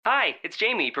Hi, it's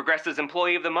Jamie, Progressive's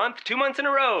Employee of the Month, 2 months in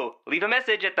a row. Leave a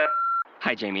message at the...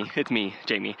 Hi, Jamie. It's me,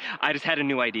 Jamie. I just had a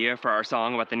new idea for our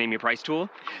song about the Name Your Price tool.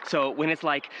 So when it's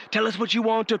like, tell us what you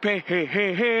want to pay, hey,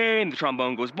 hey, hey, and the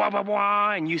trombone goes, blah, blah,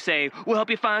 blah, and you say, we'll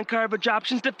help you find coverage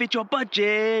options to fit your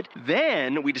budget.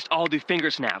 Then we just all do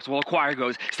finger snaps while a choir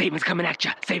goes, savings coming at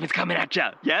ya, savings coming at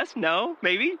ya. Yes? No?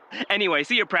 Maybe? Anyway,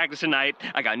 see you at practice tonight.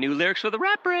 I got new lyrics for the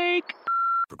rap break.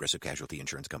 Progressive Casualty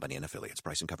Insurance Company and Affiliates.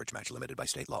 Price and coverage match limited by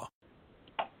state law.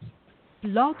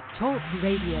 Blog Talk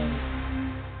Radio.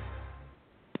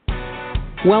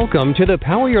 Welcome to the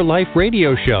Power Your Life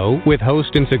radio show with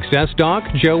host and success doc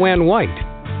Joanne White.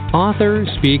 Author,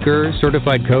 speaker,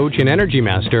 certified coach, and energy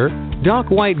master, Doc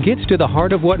White gets to the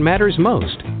heart of what matters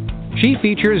most. She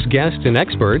features guests and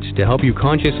experts to help you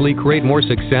consciously create more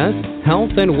success,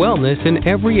 health, and wellness in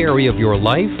every area of your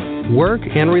life, work,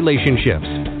 and relationships.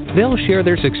 They'll share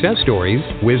their success stories,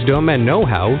 wisdom, and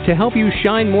know-how to help you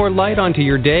shine more light onto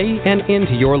your day and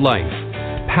into your life.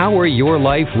 Power your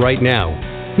life right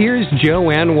now. Here's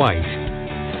Joanne White.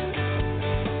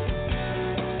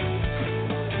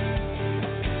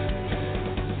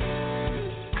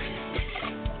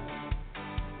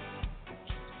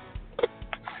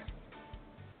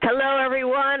 Hello,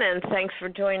 everyone, and thanks for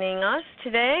joining us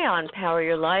today on Power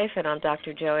Your Life. And I'm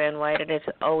Dr. Joanne White, and it's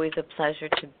always a pleasure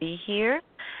to be here.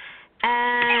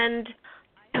 And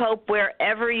I hope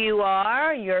wherever you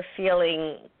are, you're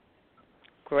feeling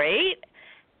great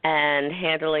and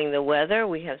handling the weather.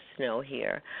 We have snow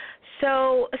here.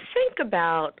 So think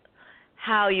about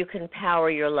how you can power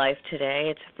your life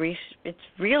today. It's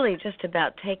really just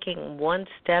about taking one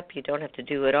step. You don't have to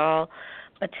do it all,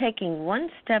 but taking one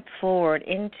step forward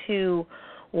into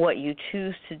what you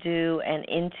choose to do and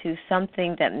into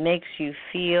something that makes you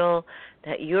feel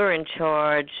that you're in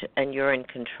charge and you're in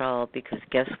control, because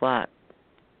guess what?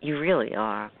 You really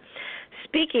are.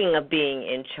 Speaking of being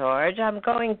in charge, I'm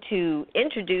going to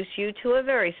introduce you to a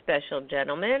very special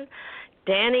gentleman,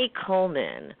 Danny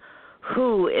Coleman,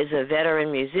 who is a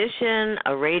veteran musician,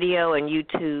 a radio and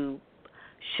YouTube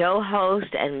show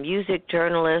host, and music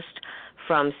journalist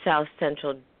from South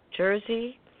Central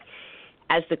Jersey.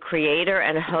 As the creator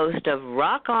and host of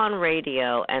Rock On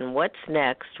Radio and What's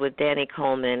Next with Danny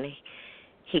Coleman,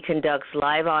 he conducts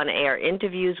live on-air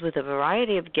interviews with a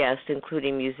variety of guests,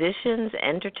 including musicians,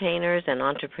 entertainers, and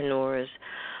entrepreneurs.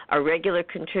 A regular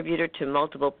contributor to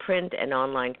multiple print and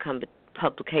online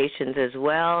publications as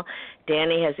well,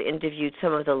 Danny has interviewed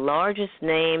some of the largest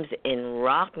names in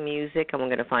rock music, and we're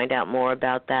going to find out more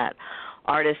about that.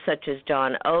 Artists such as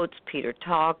John Oates, Peter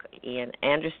Tork, Ian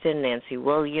Anderson, Nancy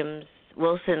Wilson,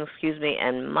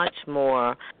 and much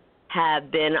more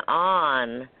have been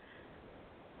on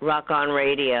Rock On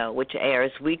Radio, which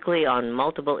airs weekly on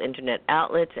multiple internet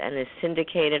outlets and is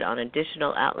syndicated on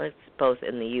additional outlets both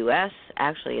in the U.S.,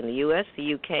 the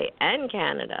U.K., and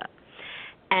Canada.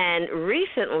 And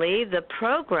recently, the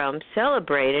program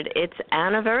celebrated its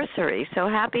anniversary. So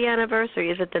happy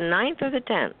anniversary. Is it the 9th or the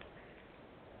 10th?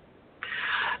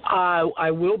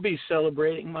 I will be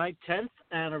celebrating my 10th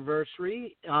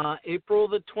anniversary, April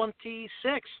the 26th.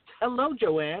 Hello,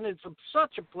 Joanne. It's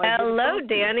such a pleasure. Hello,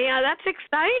 Danny. That's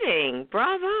exciting.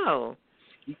 Bravo.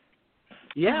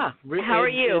 Yeah. How are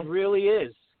you? It really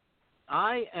is.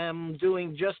 I am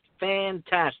doing just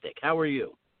fantastic. How are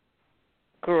you?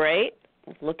 Great.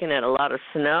 Looking at a lot of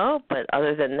snow, but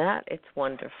other than that, it's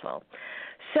wonderful.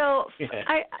 So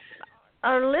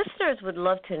our listeners would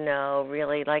love to know,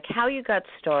 really, like how you got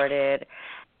started.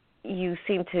 You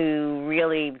seem to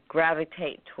really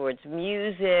gravitate towards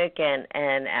music, and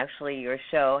actually your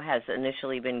show has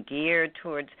initially been geared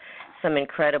towards some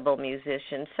incredible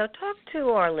musicians. So talk to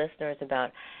our listeners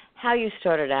about how you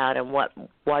started out and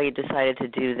why you decided to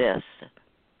do this.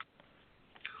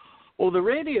 Well, the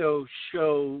radio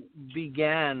show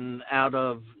began out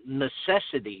of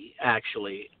necessity,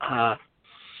 actually. I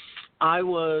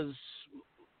was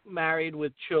married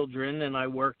with children, and I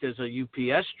worked as a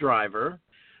UPS driver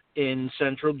in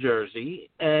Central Jersey,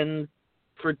 and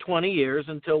for 20 years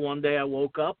until one day I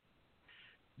woke up,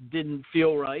 didn't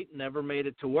feel right, never made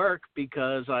it to work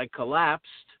because I collapsed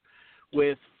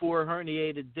with 4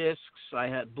 herniated discs. I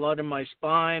had blood in my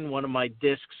spine. One of my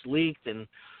discs leaked and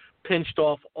pinched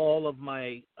off all of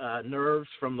my nerves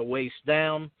from the waist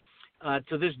down.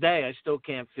 To this day, I still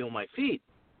can't feel my feet.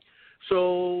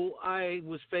 So I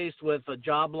was faced with a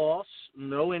job loss,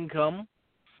 no income,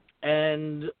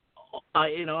 and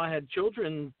I had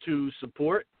children to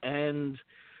support, and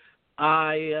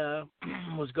I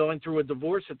was going through a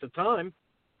divorce at the time.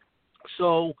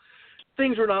 So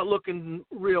things were not looking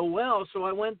real well. So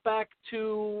I went back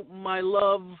to my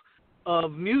love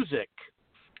of music.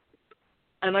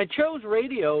 And I chose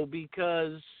radio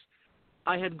because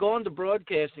I had gone to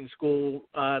broadcasting school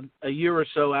a year or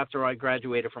so after I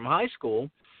graduated from high school,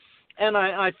 and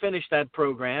I finished that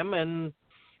program. And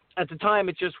at the time,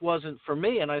 it just wasn't for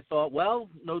me. And I thought, well,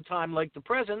 no time like the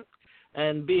present.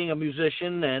 And being a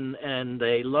musician and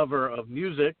a lover of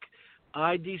music,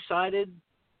 I decided,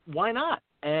 why not?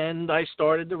 And I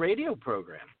started the radio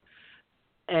program.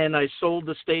 And I sold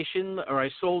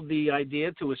the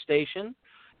idea to a station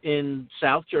in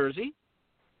South Jersey.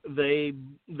 They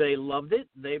loved it.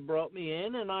 They brought me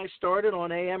in, and I started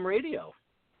on AM radio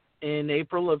in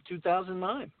April of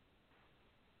 2009.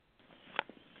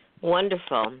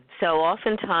 Wonderful. So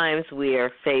oftentimes we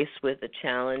are faced with a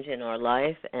challenge in our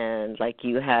life, and like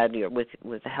you had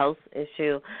with a health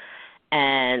issue,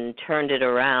 and turned it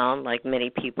around, like many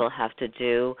people have to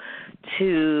do,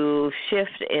 to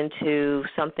shift into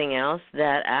something else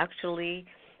that actually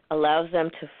allows them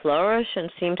to flourish and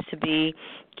seems to be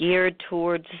geared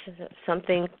towards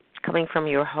something coming from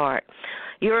your heart.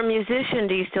 You're a musician.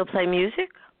 Do you still play music?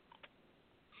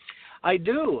 I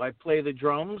do. I play the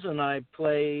drums, and I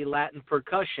play Latin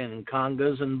percussion,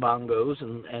 congas and bongos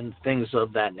and things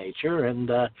of that nature. And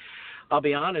I'll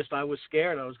be honest, I was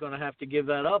scared I was going to have to give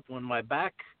that up when my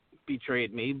back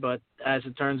betrayed me. But as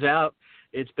it turns out,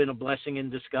 it's been a blessing in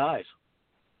disguise.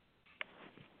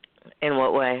 In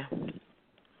what way?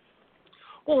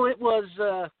 Well, it was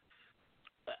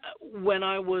when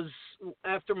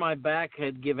after my back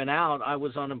had given out, I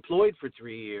was unemployed for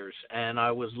 3 years, and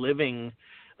I was living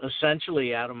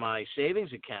essentially out of my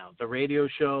savings account. The radio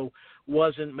show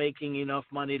wasn't making enough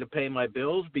money to pay my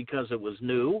bills because it was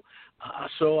new,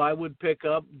 so I would pick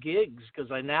up gigs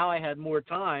because I had more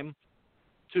time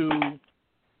to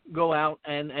go out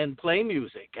and play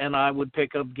music, and I would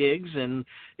pick up gigs, and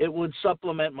it would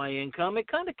supplement my income. It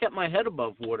kind of kept my head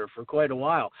above water for quite a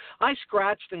while. I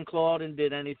scratched and clawed and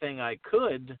did anything I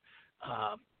could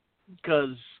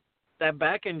because that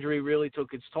back injury really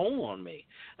took its toll on me.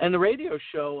 And the radio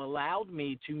show allowed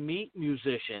me to meet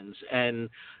musicians and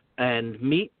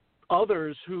meet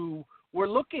others who were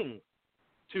looking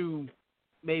to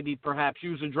maybe perhaps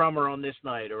use a drummer on this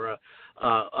night or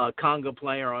a conga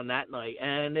player on that night.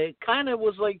 And it kind of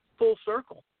was like full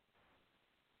circle.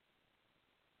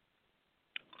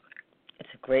 It's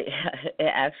a great,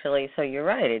 actually, so you're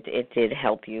right. It did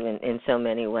help you in so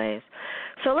many ways.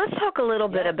 So let's talk a little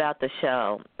bit about the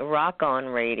show, Rock On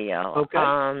Radio.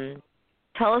 Okay.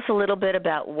 Tell us a little bit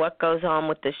about what goes on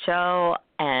with the show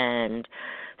and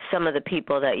some of the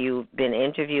people that you've been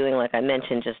interviewing. Like I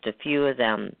mentioned, just a few of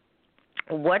them.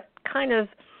 What kind of,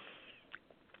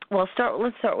 let's start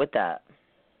with that.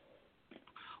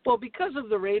 Well, because of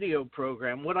the radio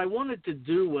program, what I wanted to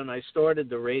do when I started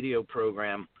the radio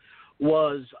program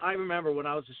was, I remember when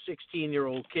I was a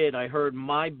 16-year-old kid, I heard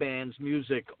my band's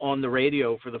music on the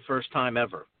radio for the first time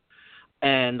ever.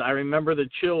 And I remember the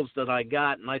chills that I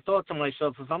got, and I thought to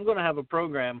myself, if I'm going to have a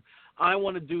program, I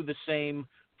want to do the same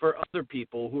for other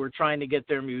people who are trying to get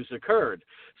their music heard.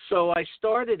 So I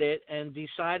started it and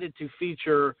decided to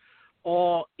feature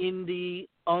all indie,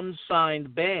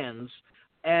 unsigned bands,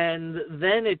 and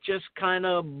then it just kind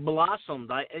of blossomed.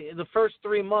 The first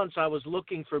 3 months I was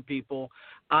looking for people.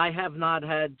 I have not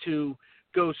had to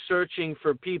go searching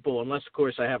for people, unless, of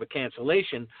course, I have a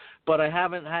cancellation, but I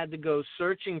haven't had to go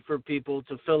searching for people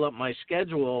to fill up my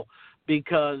schedule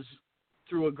because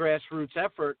through a grassroots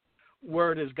effort,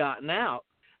 word has gotten out.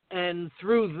 And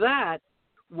through that,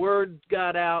 word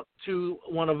got out to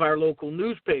one of our local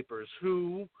newspapers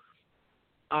who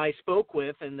I spoke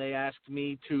with, and they asked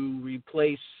me to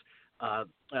replace a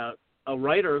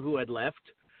writer who had left.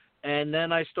 And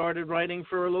then I started writing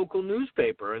for a local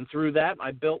newspaper, and through that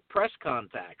I built press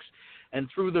contacts. And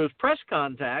through those press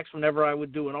contacts, whenever I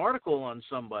would do an article on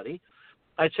somebody,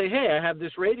 I'd say, hey, I have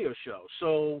this radio show.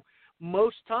 So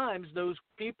most times those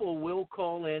people will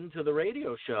call in to the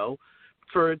radio show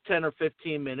for 10 or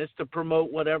 15 minutes to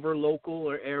promote whatever local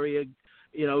or area,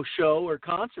 show or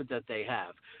concert that they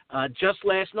have. Just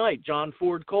last night, John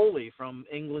Ford Coley from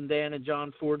England Dan and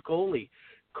John Ford Coley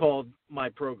called my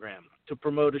program to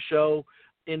promote a show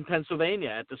in Pennsylvania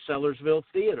at the Sellersville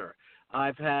Theater.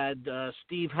 I've had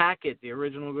Steve Hackett, the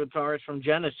original guitarist from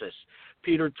Genesis,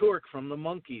 Peter Tork from the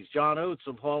Monkees, John Oates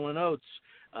of Hall &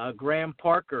 Oates, Graham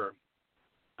Parker,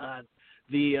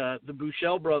 the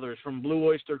Bouchel brothers from Blue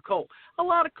Oyster Cult. A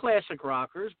lot of classic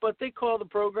rockers, but they call the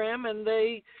program and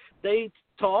they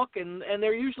talk, and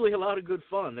they're usually a lot of good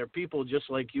fun. They're people just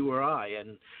like you or I,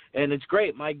 and it's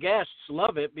great. My guests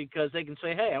love it because they can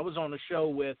say, hey, I was on a show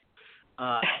with,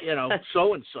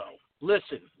 so-and-so.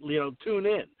 Listen, tune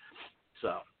in.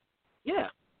 So, yeah.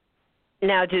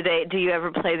 Now, do you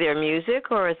ever play their music,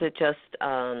 or is it just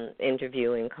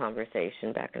interviewing,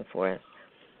 conversation back and forth?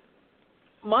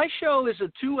 My show is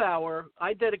a 2-hour.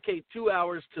 I dedicate 2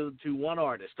 hours to one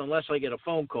artist, unless I get a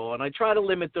phone call, and I try to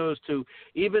limit those to,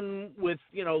 even with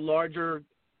larger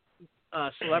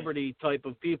celebrity type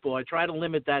of people, I try to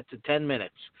limit that to 10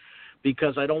 minutes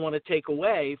because I don't want to take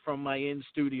away from my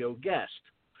in-studio guest.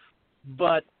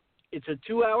 But it's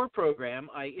a 2-hour program.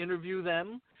 I interview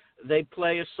them. They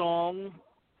play a song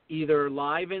either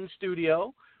live in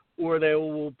studio, or they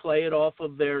will play it off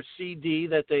of their CD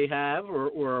that they have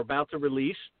or are about to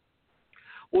release,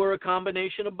 or a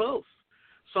combination of both.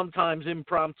 Sometimes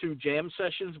impromptu jam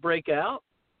sessions break out.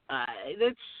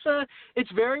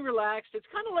 It's very relaxed. It's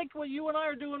kind of like what you and I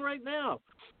are doing right now,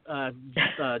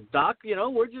 Doc.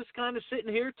 We're just kind of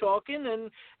sitting here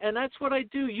talking, and that's what I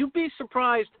do. You'd be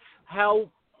surprised how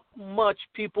much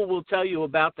people will tell you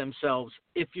about themselves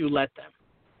if you let them.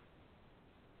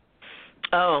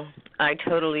 Oh, I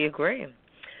totally agree.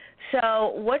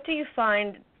 So what do you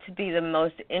find to be the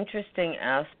most interesting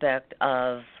aspect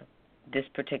of this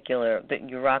particular,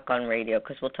 your Rock on Radio?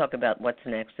 Because we'll talk about what's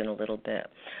next in a little bit.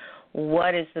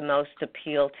 What is the most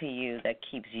appeal to you that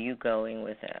keeps you going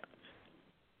with it?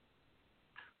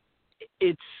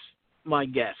 It's my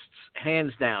guests.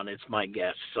 Hands down, it's my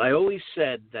guests. I always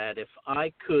said that if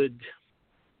I could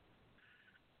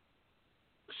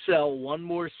sell one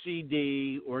more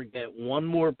CD or get one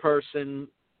more person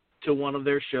to one of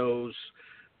their shows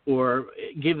or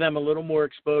give them a little more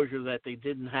exposure that they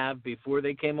didn't have before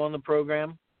they came on the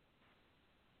program,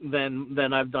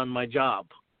 then I've done my job.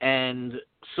 And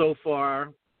so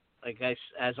far,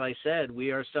 as I said,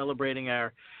 we are celebrating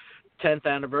our 10th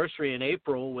anniversary in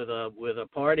April with a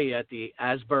party at the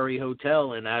Asbury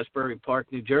Hotel in Asbury Park,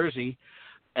 New Jersey,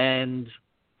 and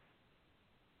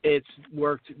it's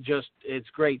worked it's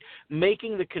great.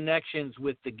 Making the connections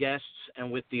with the guests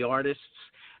and with the artists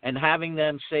and having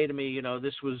them say to me,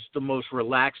 this was the most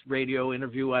relaxed radio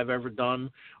interview I've ever done,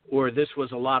 or this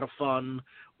was a lot of fun,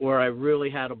 or I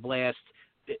really had a blast,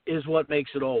 is what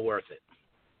makes it all worth it.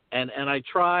 And I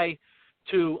try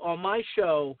to, on my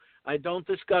show, I don't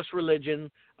discuss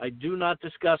religion, I do not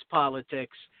discuss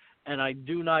politics, and I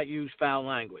do not use foul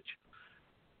language.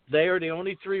 They are the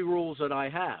only 3 rules that I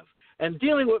have. And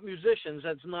dealing with musicians,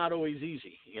 that's not always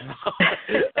easy,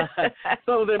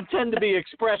 Some of them tend to be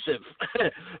expressive,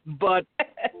 but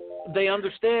they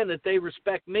understand that they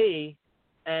respect me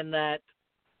and that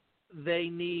they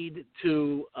need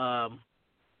to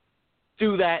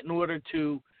do that in order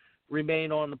to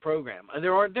remain on the program.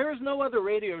 There is no other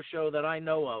radio show that I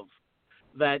know of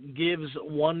that gives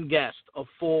one guest a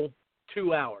full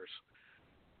 2 hours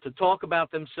to talk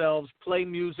about themselves, play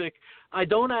music. I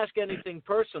don't ask anything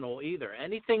personal either.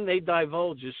 Anything they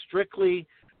divulge is strictly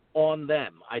on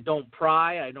them. I don't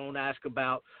pry. I don't ask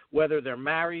about whether they're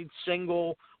married,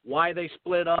 single, why they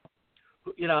split up,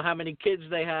 how many kids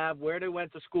they have, where they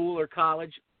went to school or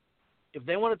college. If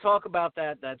they want to talk about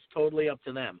that, that's totally up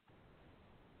to them.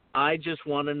 I just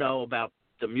want to know about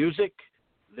the music,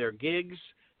 their gigs,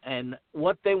 and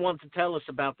what they want to tell us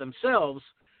about themselves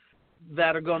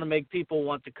that are going to make people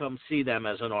want to come see them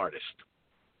as an artist.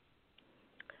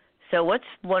 So what's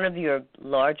one of your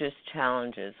largest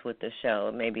challenges with the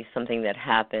show, maybe something that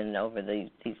happened over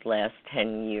these last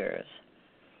 10 years?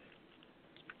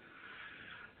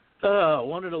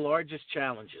 One of the largest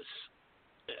challenges.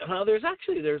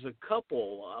 There's a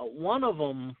couple. One of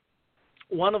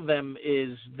them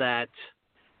is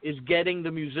getting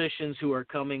the musicians who are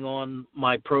coming on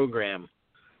my program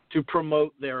to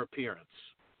promote their appearance.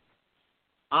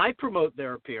 I promote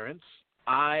their appearance.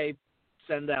 I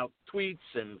send out tweets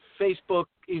and Facebook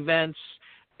events,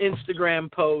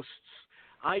 Instagram posts.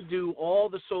 I do all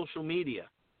the social media.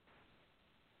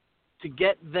 To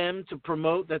get them to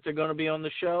promote that they're going to be on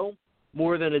the show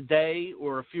more than a day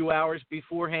or a few hours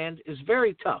beforehand is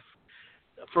very tough.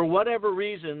 For whatever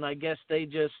reason, I guess they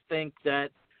just think that,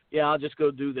 I'll just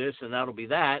go do this and that'll be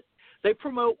that. They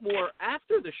promote more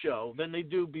after the show than they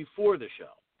do before the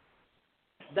show.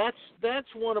 That's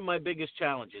one of my biggest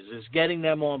challenges, is getting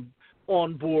them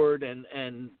on board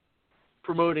and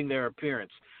promoting their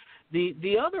appearance.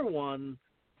 The other one,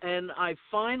 and I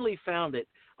finally found it,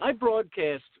 I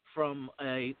broadcast from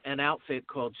an outfit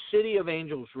called City of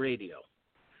Angels Radio,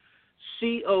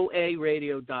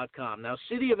 COARadio.com. Now,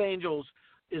 City of Angels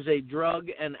is a drug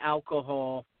and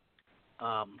alcohol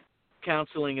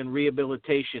counseling and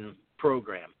rehabilitation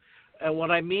program. And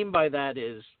what I mean by that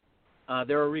is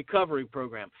they're a recovery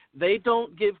program. They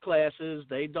don't give classes.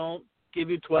 They don't give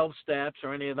you 12 steps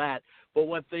or any of that. But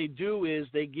what they do is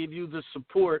they give you the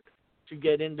support to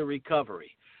get into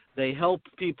recovery. They help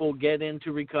people get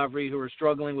into recovery who are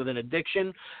struggling with an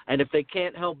addiction, and if they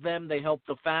can't help them, they help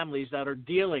the families that are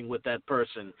dealing with that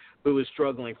person who is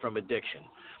struggling from addiction.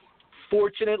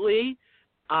 Fortunately,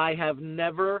 I have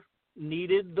never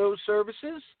needed those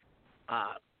services.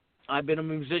 I've been a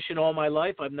musician all my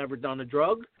life. I've never done a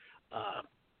drug,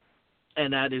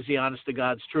 and that is the honest to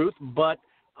God's truth, but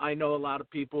I know a lot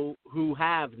of people who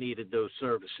have needed those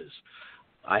services.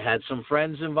 I had some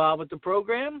friends involved with the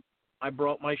program. I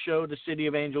brought my show to City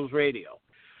of Angels Radio.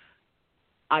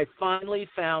 I finally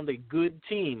found a good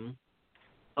team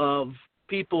of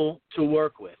people to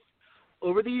work with.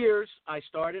 Over the years,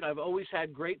 I've always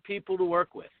had great people to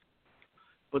work with.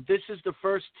 But this is the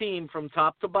first team from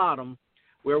top to bottom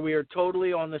where we are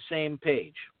totally on the same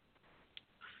page.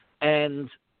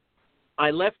 And I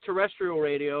left terrestrial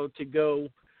radio to go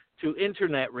to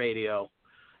internet radio.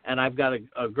 And I've got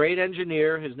a great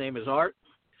engineer. His name is Art.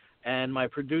 And my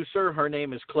producer, her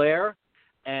name is Claire,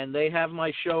 and they have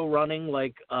my show running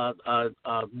like a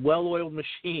well-oiled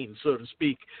machine, so to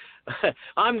speak.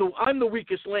 I'm the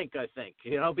weakest link, I think,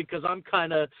 because I'm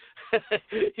kind of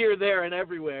here, there, and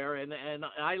everywhere, and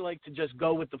I like to just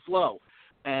go with the flow.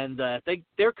 And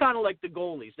they're kind of like the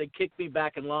goalies. They kick me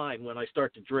back in line when I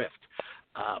start to drift.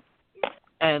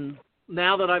 And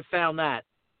now that I've found that,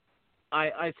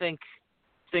 I think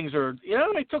things are,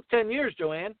 it took 10 years,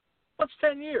 Joanne. What's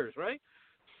 10 years, right?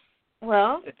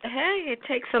 Well, hey, it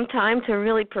takes some time to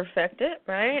really perfect it,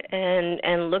 right?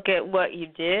 And look at what you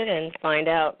did and find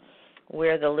out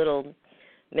where the little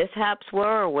mishaps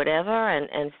were or whatever,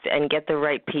 and get the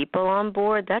right people on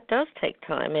board. That does take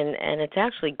time, and it's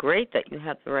actually great that you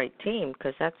have the right team,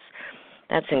 because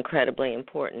that's incredibly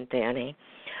important, Danny.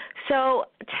 So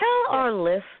tell our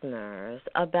listeners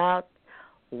about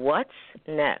what's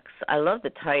next. I love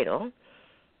the title.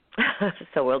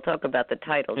 So we'll talk about the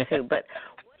title too, but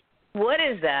what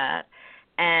is that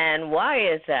and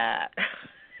why is that?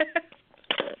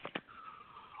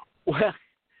 Well,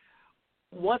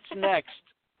 what's next?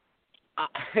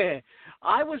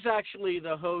 I was actually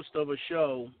the host of a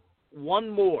show, One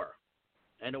More,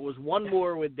 and it was One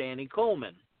More with Danny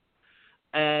Coleman.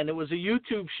 And it was a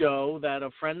YouTube show that a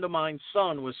friend of mine's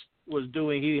son was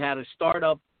doing. He had a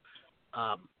startup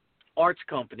arts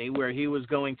company where he was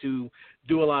going to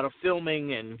do a lot of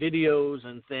filming and videos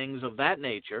and things of that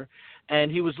nature,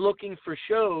 and he was looking for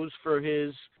shows for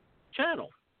his channel.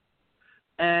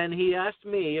 And he asked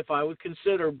me if I would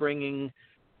consider bringing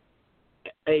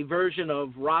a version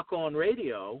of Rock On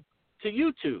Radio to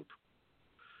YouTube.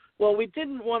 Well, we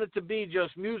didn't want it to be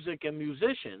just music and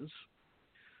musicians,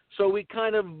 so we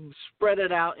kind of spread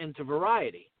it out into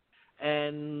variety.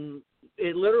 And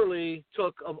it literally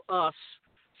took of us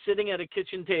sitting at a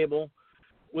kitchen table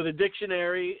with a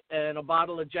dictionary and a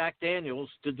bottle of Jack Daniels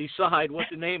to decide what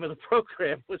the name of the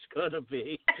program was going to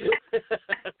be.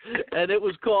 And it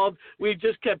was called, we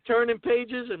just kept turning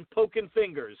pages and poking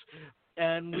fingers.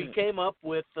 And we came up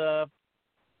with the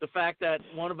fact that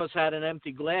one of us had an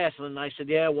empty glass, and I said,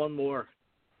 yeah, one more.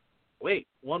 Wait,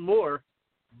 one more?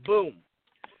 Boom.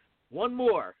 One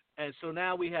more. And so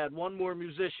now we had one more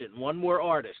musician, one more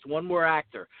artist, one more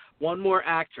actor, one more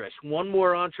actress, one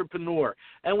more entrepreneur.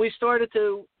 And we started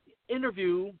to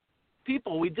interview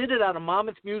people. We did it out of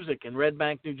Monmouth Music in Red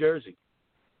Bank, New Jersey.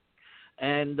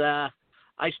 And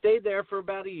I stayed there for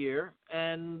about a year,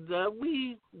 and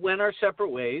we went our separate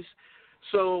ways.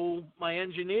 So my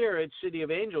engineer at City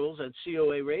of Angels at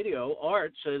COA Radio,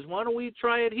 Art, says, why don't we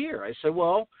try it here? I said,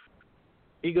 well,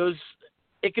 he goes,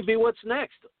 it could be what's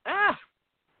next.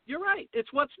 You're right.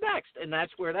 It's what's next. And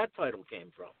that's where that title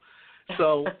came from.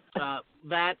 So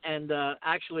that and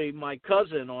actually my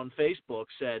cousin on Facebook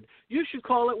said, you should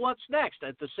call it What's Next.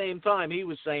 At the same time, he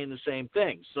was saying the same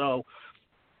thing. So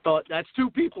thought that's two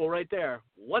people right there.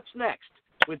 What's Next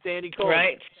with Danny Coleman.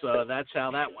 Right. So that's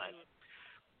how that went.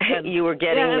 And, you were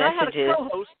getting messages. I had a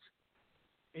co-host.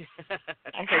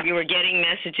 I said you were getting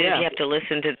messages. Yeah. You have to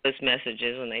listen to those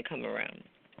messages when they come around.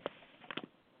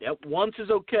 Yep, once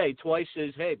is okay. Twice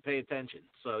is, hey, pay attention.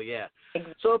 So, yeah.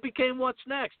 So it became What's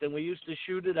Next, and we used to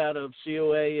shoot it out of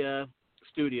COA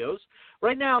studios.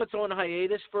 Right now it's on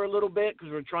hiatus for a little bit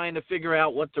because we're trying to figure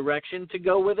out what direction to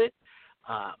go with it.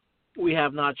 We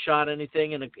have not shot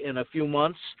anything in a few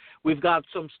months. We've got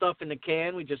some stuff in the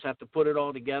can. We just have to put it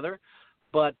all together.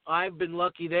 But I've been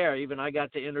lucky there. Even I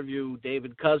got to interview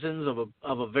David Cousins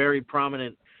of a very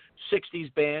prominent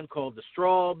 60s band called the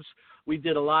Straubs. We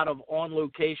did a lot of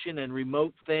on-location and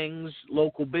remote things,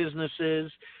 local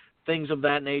businesses, things of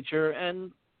that nature.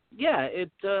 And, yeah,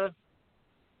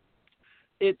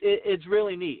 it's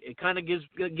really neat. It kind of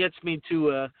gets me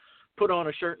to put on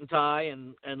a shirt and tie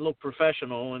and look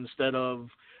professional instead of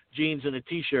jeans and a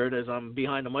T-shirt as I'm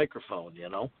behind a microphone, you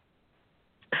know.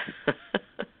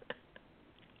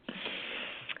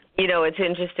 You know, it's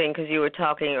interesting because you were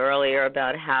talking earlier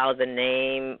about how the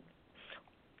name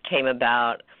came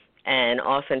about, and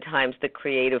oftentimes the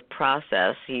creative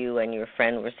process, you and your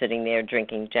friend were sitting there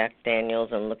drinking Jack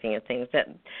Daniels and looking at things. That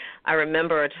I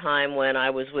remember a time when I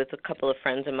was with a couple of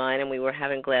friends of mine, and we were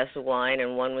having a glass of wine,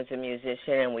 and one was a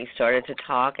musician, and we started to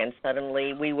talk, and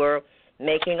suddenly we were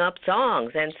making up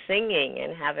songs and singing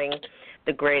and having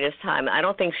the greatest time. I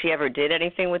don't think she ever did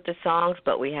anything with the songs,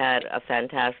 but we had a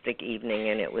fantastic evening,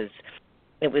 and it was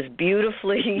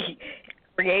beautifully,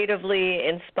 creatively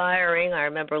inspiring. I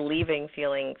remember leaving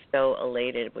feeling so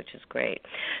elated, which is great.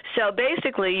 So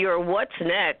basically, your What's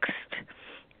Next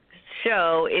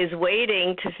show is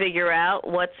waiting to figure out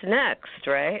what's next,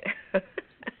 right?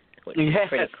 Yes,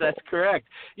 cool. That's correct.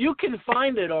 You can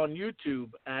find it on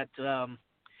YouTube at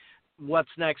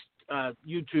What's Next,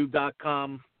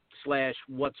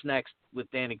 youtube.com/What's Next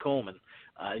with Danny Coleman.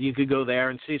 You could go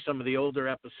there and see some of the older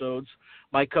episodes.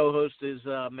 My co-host is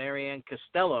Marianne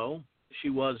Costello. She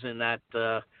was in that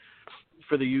for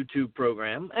the YouTube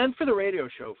program and for the radio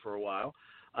show for a while.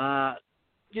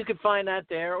 You can find that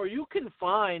there, or you can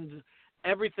find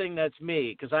everything that's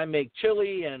me, because I make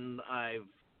chili, and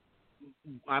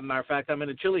matter of fact, I'm in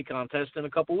a chili contest in a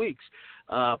couple weeks.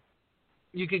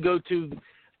 You could go to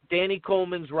Danny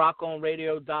Coleman's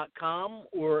rockonradio.com,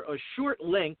 or a short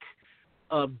link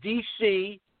of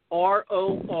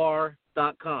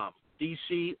DCROR.com.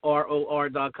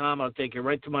 DCROR.com. I'll take you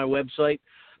right to my website,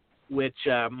 which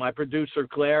my producer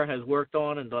Claire has worked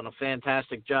on and done a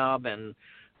fantastic job, and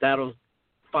that'll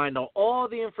find out all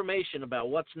the information about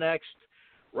what's next,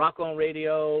 Rock on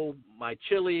Radio, my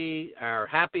chili, our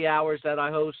happy hours that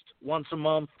I host once a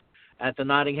month at the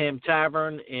Nottingham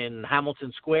Tavern in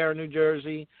Hamilton Square, New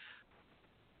Jersey.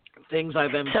 Things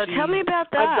I've emceed. So tell me about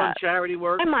that. I've done charity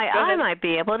work. I might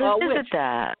be able to visit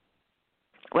that.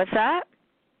 What's that?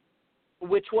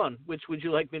 Which one? Which would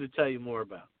you like me to tell you more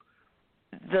about?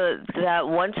 That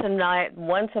once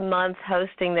a month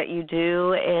hosting that you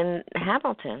do in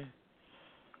Hamilton.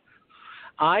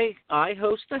 I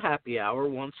host a happy hour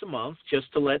once a month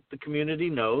just to let the community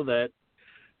know that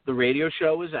the radio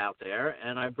show is out there,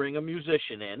 and I bring a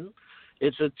musician in.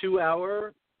 It's a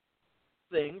 2-hour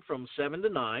thing from 7 to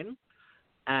 9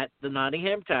 at the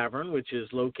Nottingham Tavern, which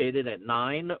is located at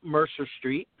 9 Mercer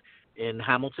Street in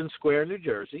Hamilton Square, New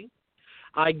Jersey.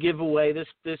 I give away this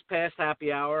past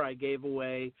happy hour. I gave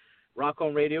away Rock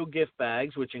on Radio gift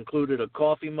bags, which included a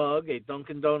coffee mug, a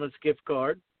Dunkin' Donuts gift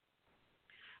card,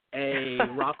 a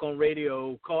Rock on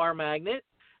Radio car magnet,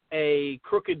 a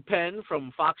crooked pen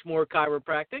from Foxmore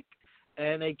Chiropractic,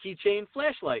 and a keychain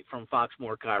flashlight from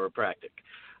Foxmore Chiropractic.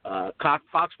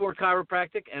 Foxmore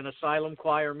Chiropractic and Asylum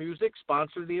Choir Music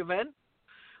sponsor the event.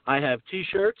 I have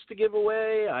T-shirts to give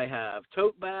away. I have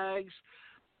tote bags.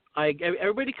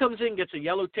 Everybody comes in, gets a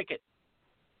yellow ticket,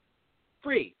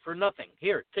 free for nothing.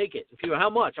 Here, take it. If you, how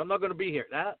much? I'm not going to be here.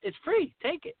 It's free.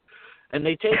 Take it. And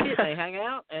they take it. They hang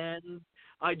out, and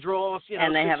I draw,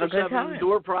 and they 6 have or a good 7 time.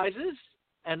 door prizes,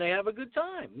 and they have a good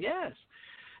time. Yes,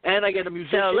 and I get a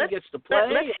musician gets to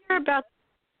play.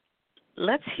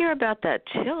 Let's hear about that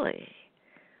chili.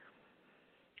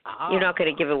 You're not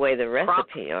going to give away the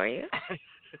recipe, are you?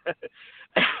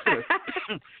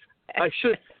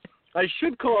 I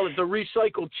should call it the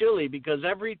recycled chili, because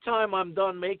every time I'm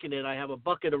done making it, I have a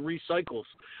bucket of recycles,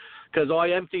 because I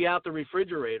empty out the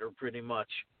refrigerator pretty much.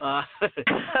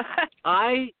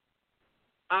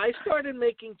 I started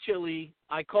making chili.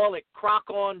 I call it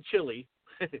crock-on chili,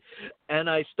 and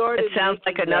I started. It sounds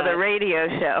like another radio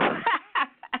show.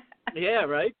 Yeah,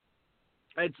 right.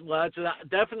 It's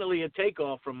definitely a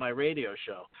takeoff from my radio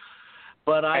show.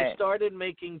 But I started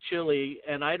making chili,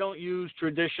 and I don't use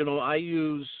traditional. I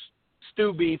use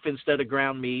stew beef instead of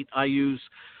ground meat. I use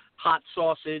hot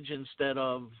sausage instead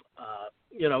of,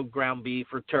 ground beef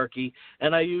or turkey.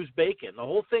 And I use bacon. The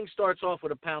whole thing starts off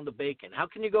with a pound of bacon. How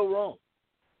can you go wrong?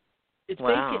 It's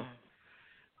bacon.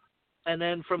 And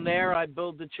then from there, I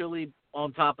build the chili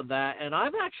on top of that. And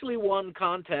I've actually won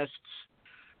contests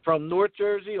from North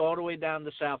Jersey all the way down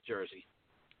to South Jersey.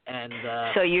 And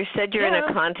so you said you're in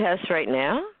a contest right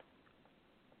now?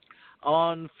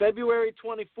 On February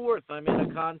 24th, I'm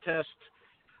in a contest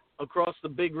across the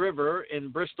Big River in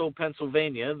Bristol,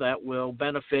 Pennsylvania, that will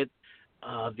benefit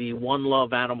the One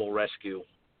Love Animal Rescue.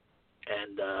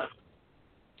 And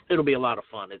it'll be a lot of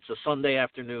fun. It's a Sunday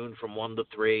afternoon from 1 to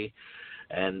 3,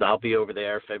 and I'll be over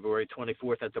there February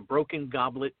 24th at the Broken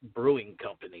Goblet Brewing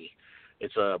Company.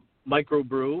 It's a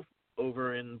microbrew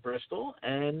over in Bristol,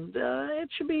 and it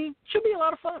should be a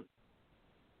lot of fun.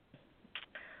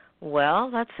 Well,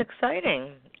 that's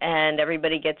exciting. And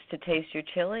everybody gets to taste your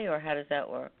chili, or how does that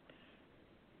work?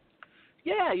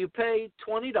 Yeah, you pay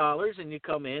 $20 and you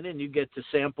come in and you get to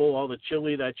sample all the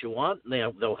chili that you want.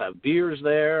 They'll have beers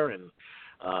there, and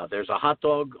there's a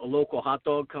local hot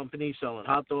dog company selling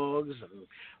hot dogs, and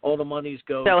all the monies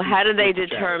go. So how do they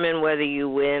determine whether you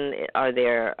win? Are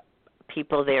there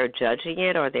people there judging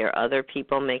it? Are there other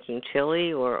people making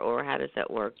chili, or how does that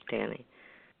work, Danny?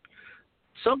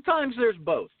 Sometimes there's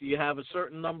both. You have a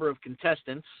certain number of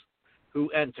contestants who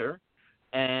enter,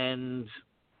 and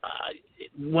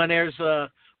when it's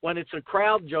a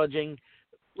crowd judging,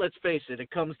 let's face it,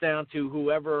 it comes down to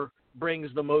whoever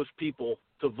brings the most people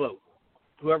to vote,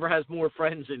 whoever has more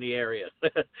friends in the area.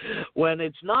 When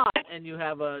it's not, and you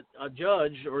have a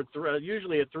judge, or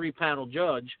usually a 3-panel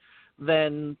judge,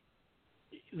 then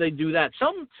they do that.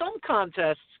 Some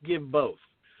contests give both.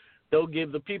 They'll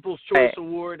give the People's Choice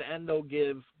Award, and they'll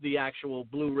give the actual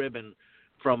blue ribbon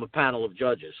from a panel of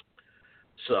judges.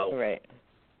 So. Right.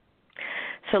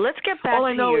 So let's get back to your show. All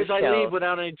I know is I leave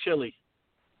without any chili.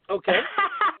 Okay.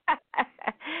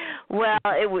 Well,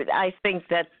 I think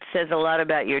that says a lot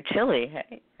about your chili,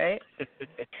 right?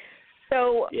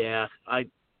 So. Yeah,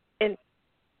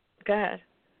 Go ahead.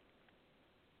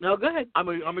 No, go ahead.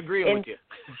 I'm agreeing with you.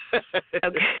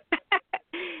 Okay.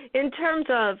 In terms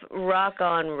of Rock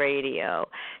On Radio,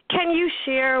 can you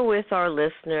share with our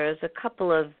listeners a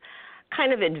couple of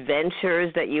kind of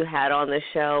adventures that you had on the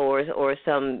show, or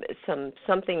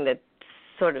something that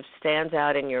sort of stands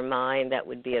out in your mind that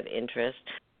would be of interest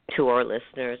to our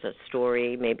listeners, a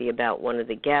story maybe about one of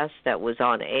the guests that was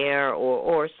on air,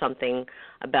 or something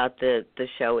about the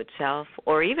show itself,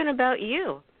 or even about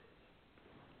you?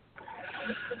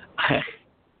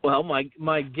 Well,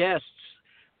 my guests,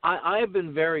 I have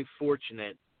been very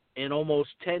fortunate. In almost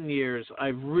 10 years,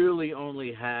 I've really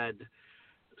only had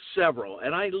several,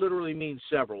 and I literally mean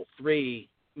several, 3,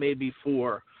 maybe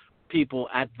 4 people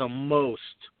at the most,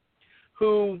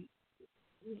 who,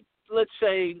 let's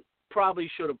say, probably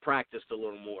should have practiced a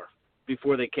little more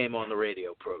before they came on the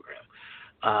radio program.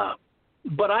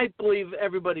 But I believe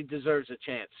everybody deserves a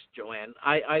chance, Joanne.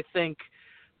 I think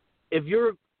if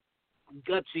you're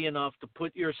gutsy enough to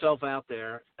put yourself out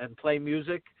there and play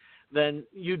music, then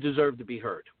you deserve to be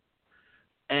heard.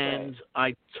 And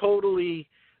right.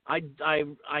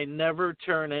 I never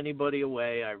turn anybody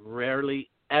away. I rarely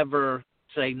ever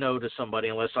say no to somebody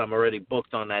unless I'm already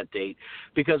booked on that date,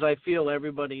 because I feel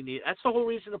everybody needs. That's the whole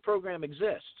reason the program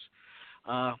exists.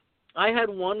 I had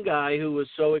one guy who was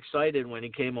so excited when he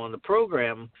came on the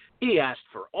program. He asked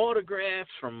for autographs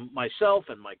from myself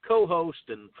and my co-host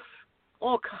and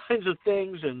all kinds of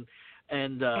things, and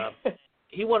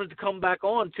he wanted to come back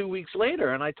on 2 weeks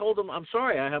later, and I told him, I'm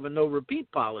sorry, I have a no-repeat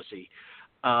policy.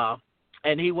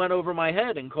 And he went over my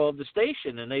head and called the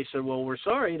station, and they said, well, we're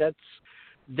sorry, that's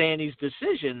Danny's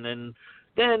decision. And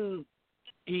then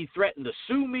he threatened to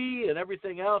sue me and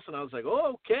everything else, and I was like,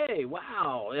 oh, okay,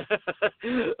 wow.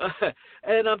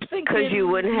 And I'm thinking, because you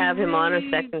wouldn't have him on a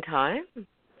second time?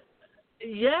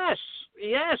 Yes.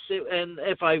 And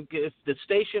if the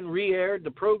station re-aired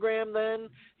the program, then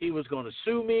he was going to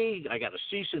sue me. I got a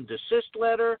cease and desist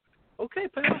letter. Okay,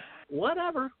 pal,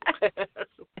 whatever.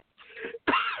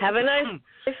 Have a nice.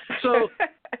 So,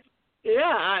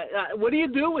 yeah, what do you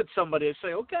do with somebody? I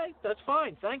say, okay, that's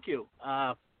fine, thank you.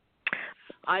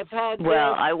 I've had.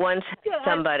 Well, I once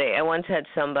had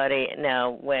somebody.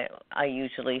 Now, when I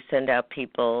usually send out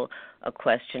people a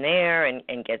questionnaire and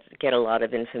get a lot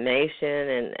of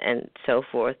information and so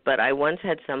forth. But I once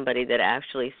had somebody that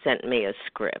actually sent me a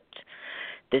script.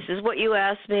 This is what you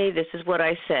ask me. This is what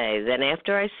I say. Then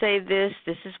after I say this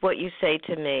is what you say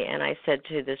to me. And I said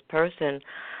to this person,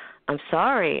 I'm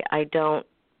sorry, I don't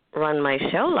run my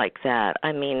show like that.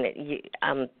 I mean,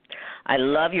 I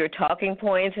love your talking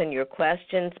points and your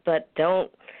questions, but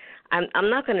I'm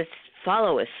not going to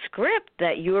follow a script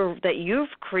that you've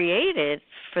created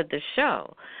for the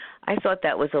show. I thought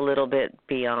that was a little bit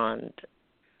beyond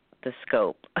the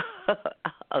scope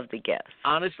of the guest.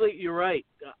 Honestly, you're right.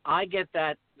 I get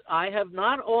that. I have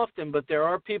not often, but there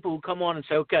are people who come on and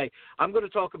say, okay, I'm going to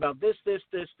talk about this,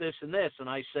 and this. And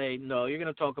I say, no, you're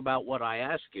going to talk about what I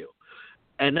ask you.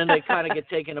 And then they kind of get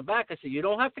taken aback. I say, you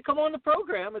don't have to come on the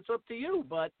program. It's up to you.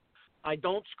 But I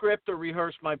don't script or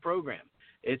rehearse my program.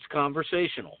 It's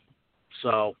conversational.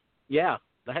 So, yeah,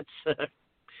 that's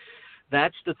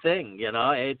the thing. You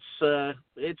know,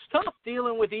 it's tough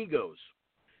dealing with egos.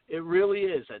 It really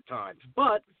is at times.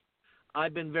 But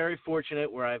I've been very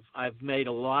fortunate where I've made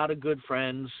a lot of good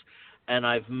friends, and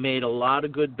I've made a lot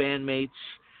of good bandmates,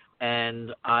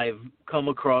 and I've come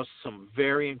across some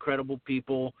very incredible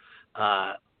people.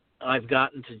 I've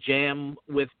gotten to jam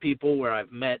with people where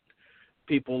I've met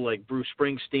people like Bruce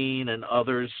Springsteen and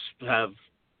others have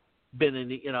been in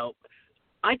the,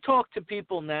 I talk to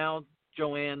people now,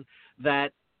 Joanne,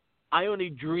 that I only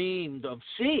dreamed of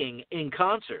seeing in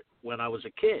concert when I was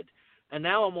a kid. And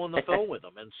now I'm on the phone with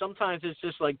them. And sometimes it's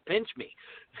just like, pinch me.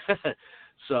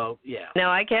 So, yeah. No,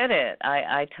 I get it.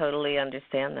 I totally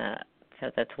understand that. So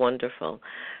that's wonderful.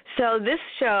 So this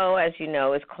show, as you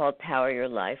know, is called Power Your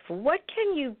Life. What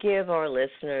can you give our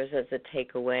listeners as a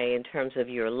takeaway in terms of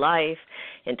your life,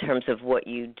 in terms of what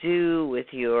you do with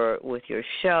your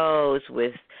shows,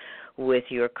 with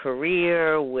your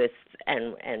career,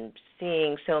 and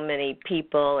seeing so many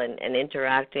people and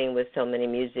interacting with so many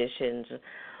musicians?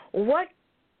 What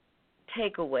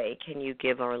takeaway can you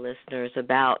give our listeners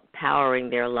about powering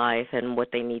their life and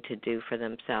what they need to do for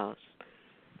themselves?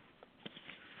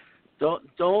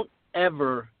 Don't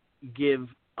ever give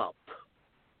up.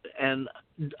 And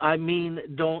I mean,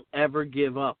 don't ever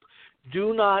give up.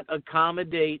 Do not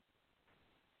accommodate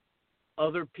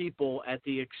other people at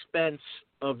the expense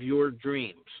of your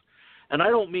dreams. And I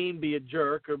don't mean be a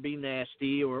jerk or be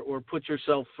nasty or put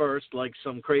yourself first like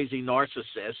some crazy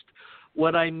narcissist.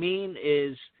 What I mean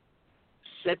is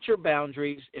set your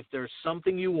boundaries. If there's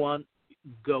something you want,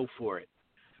 go for it.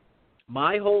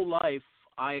 My whole life,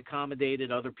 I accommodated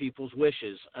other people's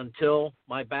wishes until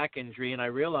my back injury, and I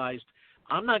realized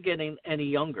I'm not getting any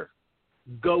younger.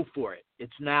 Go for it.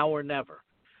 It's now or never.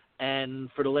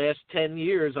 And for the last 10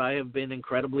 years, I have been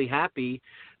incredibly happy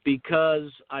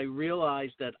because I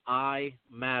realized that I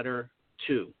matter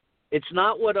too. It's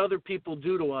not what other people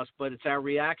do to us, but it's our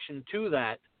reaction to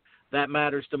that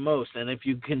matters the most. And if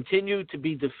you continue to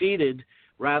be defeated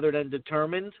rather than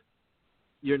determined,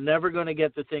 you're never going to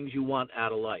get the things you want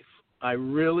out of life. I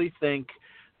really think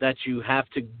that you have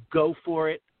to go for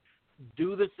it,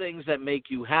 do the things that make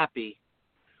you happy,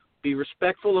 be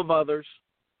respectful of others,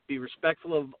 be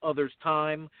respectful of others'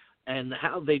 time and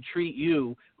how they treat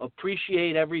you,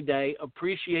 appreciate every day,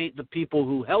 appreciate the people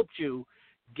who helped you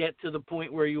get to the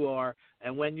point where you are.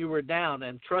 And when you were down,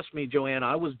 and trust me, Joanne,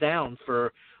 I was down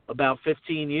for about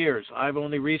 15 years. I've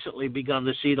only recently begun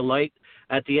to see the light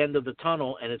at the end of the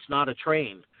tunnel, and it's not a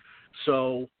train.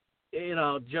 So,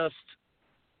 just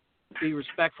be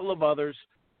respectful of others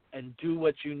and do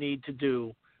what you need to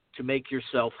do to make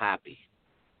yourself happy.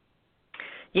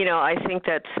 I think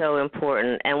that's so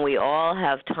important, and we all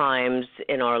have times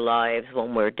in our lives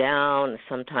when we're down,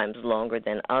 sometimes longer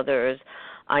than others.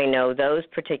 I know those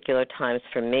particular times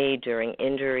for me during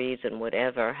injuries and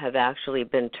whatever have actually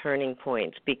been turning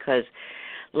points because,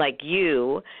 like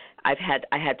you, I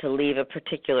had to leave a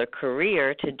particular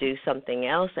career to do something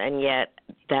else, and yet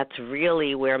that's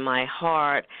really where my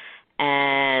heart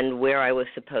and where I was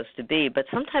supposed to be. But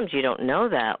sometimes you don't know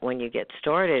that when you get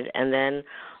started, and then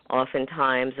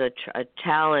oftentimes a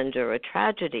challenge or a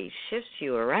tragedy shifts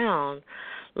you around,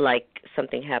 like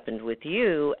something happened with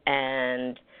you,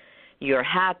 and you're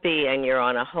happy and you're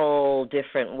on a whole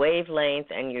different wavelength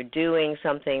and you're doing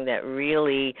something that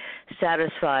really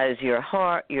satisfies your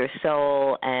heart, your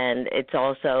soul, and it's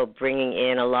also bringing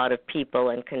in a lot of people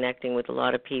and connecting with a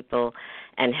lot of people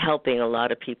and helping a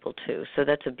lot of people too. So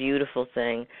that's a beautiful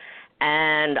thing.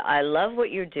 And I love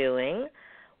what you're doing.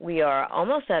 We are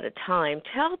almost out of time.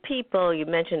 Tell people, you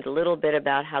mentioned a little bit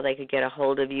about how they could get a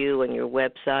hold of you and your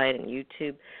website and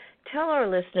YouTube. Tell our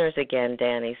listeners again,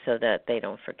 Danny, so that they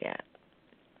don't forget.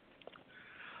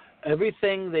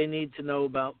 Everything they need to know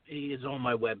about me is on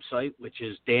my website, which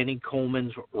is Danny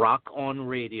Coleman's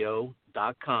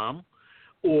rockonradio.com,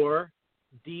 or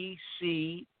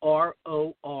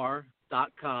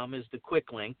DCROR.com is the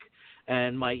quick link.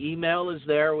 And my email is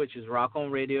there, which is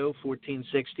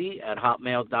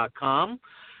rockonradio1460@hotmail.com.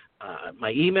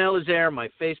 My email is there, my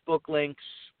Facebook links,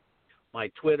 my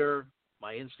Twitter,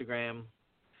 my Instagram,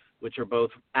 which are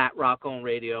both at Rock On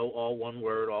Radio, all one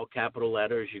word, all capital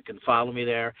letters. You can follow me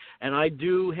there. And I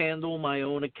do handle my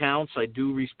own accounts. I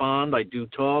do respond. I do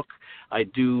talk. I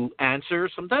do answer.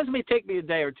 Sometimes it may take me a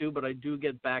day or two, but I do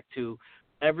get back to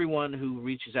everyone who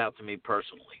reaches out to me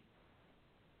personally.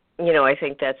 I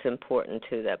think that's important,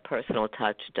 too. That personal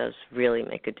touch does really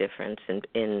make a difference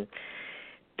in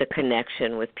the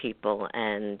connection with people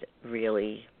and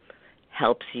really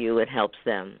helps you and helps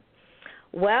them.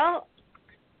 Well,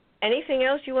 anything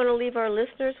else you want to leave our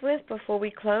listeners with before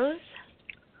we close?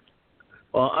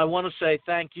 Well, I want to say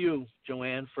thank you,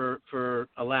 Joanne, for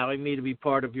allowing me to be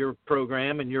part of your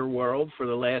program and your world for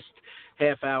the last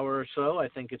half hour or so. I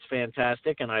think it's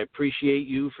fantastic, and I appreciate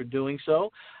you for doing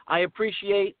so. I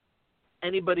appreciate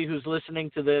anybody who's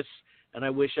listening to this, and I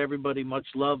wish everybody much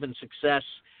love and success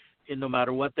in no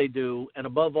matter what they do. And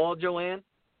above all, Joanne,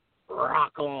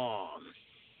 rock on.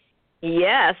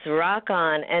 Yes, rock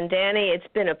on. And Danny, it's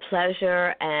been a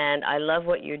pleasure, and I love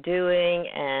what you're doing,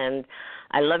 and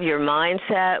I love your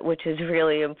mindset, which is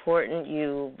really important.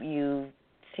 You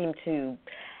seem to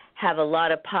have a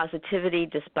lot of positivity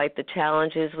despite the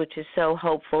challenges, which is so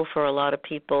hopeful for a lot of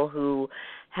people who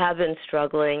have been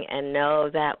struggling and know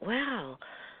that, wow,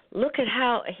 look at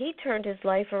how he turned his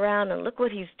life around, and look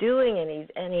what he's doing, and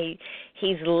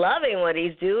he's loving what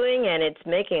he's doing, and it's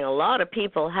making a lot of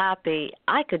people happy.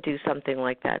 I could do something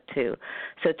like that too.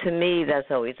 So to me, that's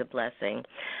always a blessing.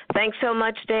 Thanks so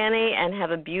much, Danny, and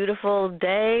have a beautiful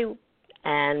day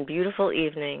and beautiful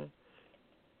evening.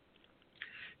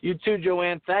 You too,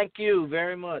 Joanne. Thank you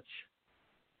very much.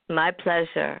 My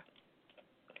pleasure.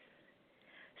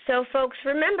 So, folks,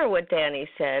 remember what Danny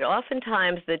said.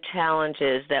 Oftentimes the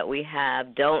challenges that we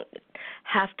have don't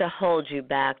have to hold you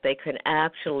back. They can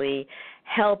actually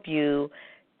help you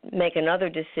make another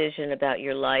decision about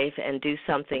your life and do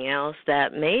something else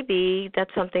that maybe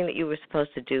that's something that you were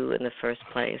supposed to do in the first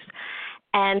place.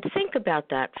 And think about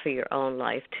that for your own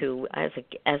life, too. As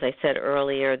I said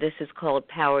earlier, this is called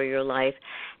Power Your Life,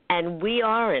 and we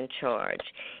are in charge.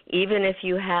 Even if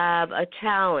you have a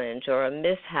challenge or a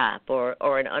mishap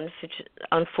or an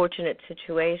unfortunate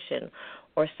situation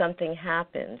or something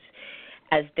happens,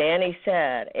 as Danny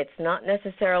said, it's not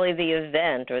necessarily the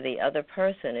event or the other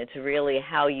person. It's really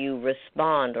how you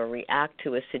respond or react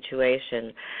to a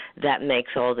situation that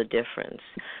makes all the difference.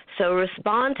 So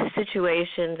respond to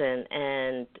situations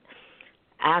and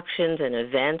actions and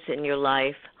events in your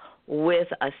life with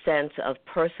a sense of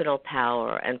personal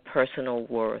power and personal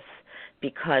worth.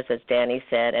 Because, as Danny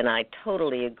said, and I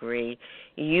totally agree,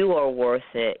 you are worth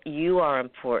it, you are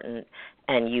important,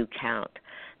 and you count.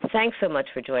 Thanks so much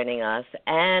for joining us,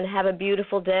 and have a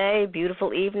beautiful day,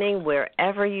 beautiful evening,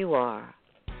 wherever you are.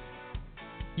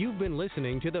 You've been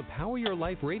listening to the Power Your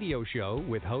Life radio show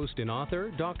with host and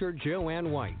author Dr.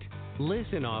 Joanne White.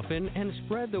 Listen often and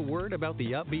spread the word about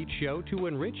the upbeat show to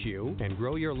enrich you and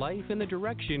grow your life in the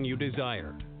direction you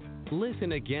desire.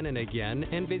 Listen again and again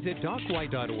and visit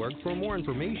docwhite.org for more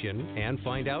information and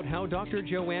find out how Dr.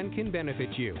 Joanne can benefit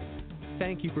you.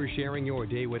 Thank you for sharing your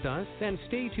day with us, and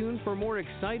stay tuned for more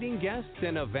exciting guests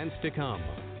and events to come.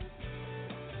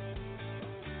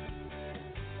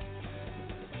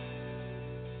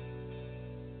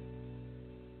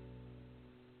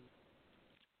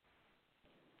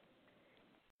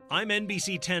 I'm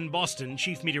NBC 10 Boston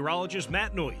Chief Meteorologist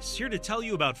Matt Noyes, here to tell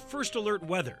you about First Alert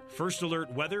Weather. First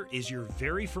Alert Weather is your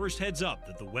very first heads up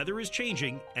that the weather is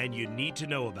changing and you need to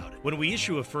know about it. When we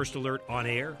issue a First Alert on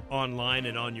air, online,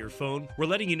 and on your phone, we're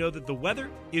letting you know that the weather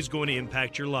is going to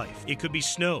impact your life. It could be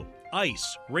snow,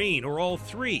 ice, rain, or all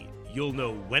three. You'll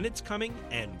know when it's coming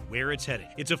and where it's heading.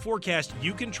 It's a forecast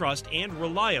you can trust and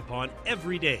rely upon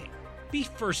every day. Be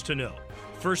first to know.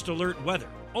 First Alert Weather,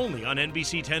 only on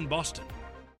NBC 10 Boston.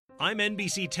 I'm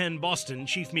NBC 10 Boston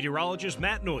Chief Meteorologist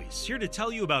Matt Noyes, here to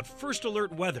tell you about First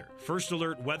Alert Weather. First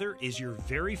Alert Weather is your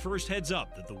very first heads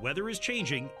up that the weather is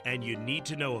changing and you need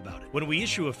to know about it. When we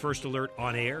issue a First Alert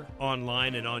on air,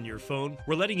 online, and on your phone,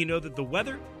 we're letting you know that the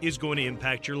weather is going to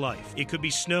impact your life. It could be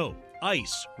snow,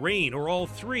 ice, rain, or all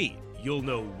three. You'll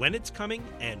know when it's coming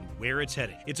and where it's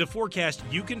heading. It's a forecast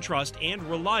you can trust and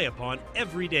rely upon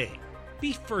every day.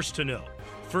 Be first to know.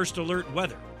 First Alert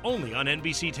Weather, only on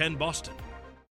NBC 10 Boston.